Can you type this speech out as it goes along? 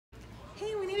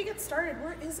Hey, we need to get started.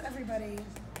 Where is everybody?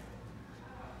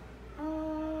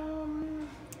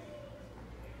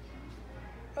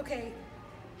 Okay.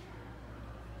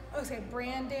 Okay,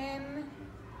 Brandon,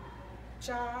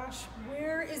 Josh,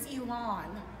 where is Elon?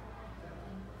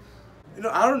 You know,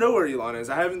 I don't know where Elon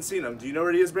is. I haven't seen him. Do you know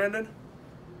where he is, Brandon?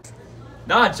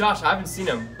 Nah, Josh, I haven't seen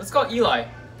him. Let's call Eli.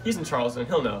 He's in Charleston.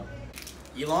 He'll know.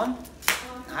 Elon?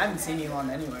 I haven't seen Elon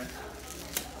anywhere.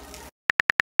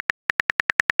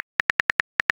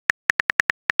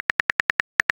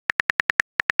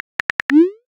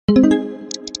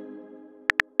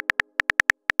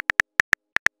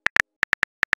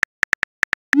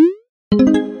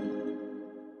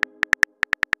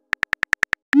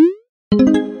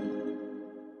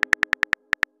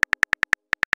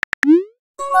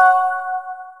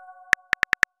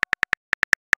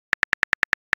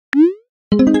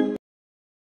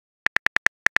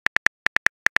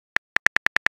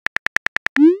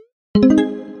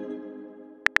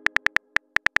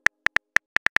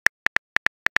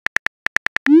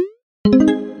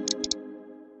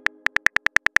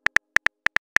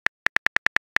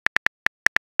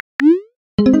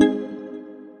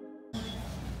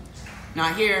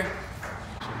 Not here.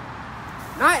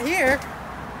 Not here.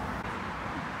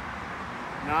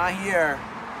 Not here.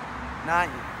 Not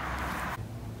here.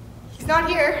 He's not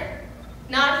here.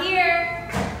 Not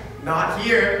here. Not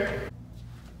here.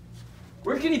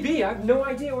 Where could he be? I have no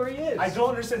idea where he is. I don't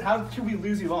understand. How could we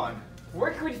lose Elon? Where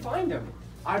could we find him?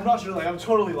 I'm not sure. Like, I'm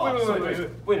totally lost.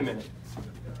 Wait a minute.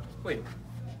 Wait.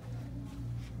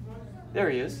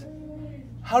 There he is.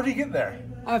 How did he get there?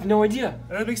 I have no idea.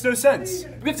 That makes no sense.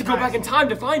 We have to go back in time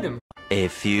to find him. A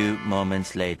few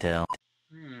moments later.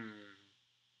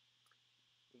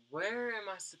 Where am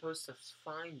I supposed to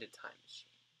find a time machine?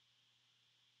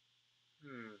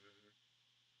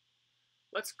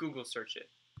 Let's Google search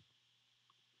it.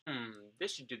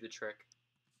 This should do the trick.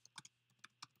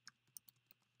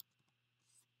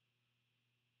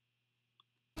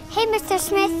 Hey, Mr.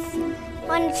 Smith.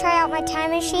 Want to try out my time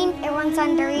machine? It runs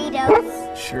on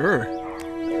Doritos. Sure.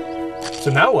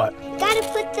 So now what? Gotta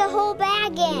put the whole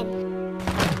bag in.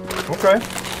 Okay.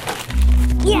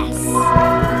 Yes.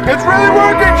 It's really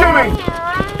working, Jimmy!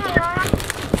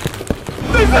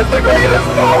 This is the greatest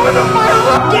moment of my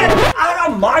life! Get out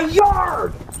of my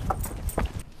yard!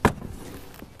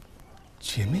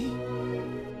 Jimmy?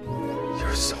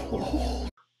 You're so old.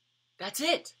 That's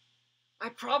it! My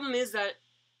problem is that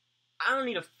I don't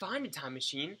need to find a time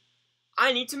machine.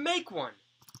 I need to make one.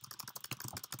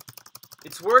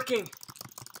 It's working.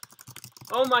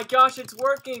 Oh my gosh, it's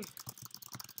working.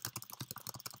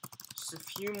 Just a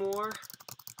few more.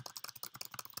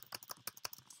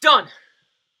 Done!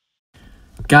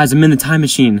 Guys, I'm in the time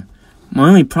machine. My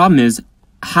only problem is,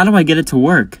 how do I get it to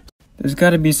work? There's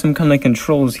gotta be some kind of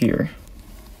controls here.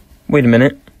 Wait a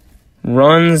minute.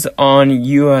 Runs on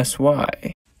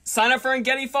USY. Sign up for Ein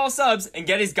Gedi fall subs, Ein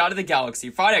Gedi's Guide to the Galaxy,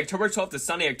 Friday, October 12th to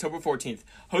Sunday, October 14th.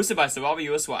 Hosted by Savava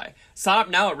USY. Sign up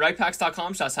now at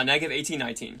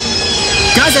regpacks.com/1819.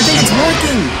 Guys, I think it's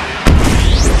working!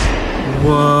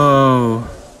 Whoa.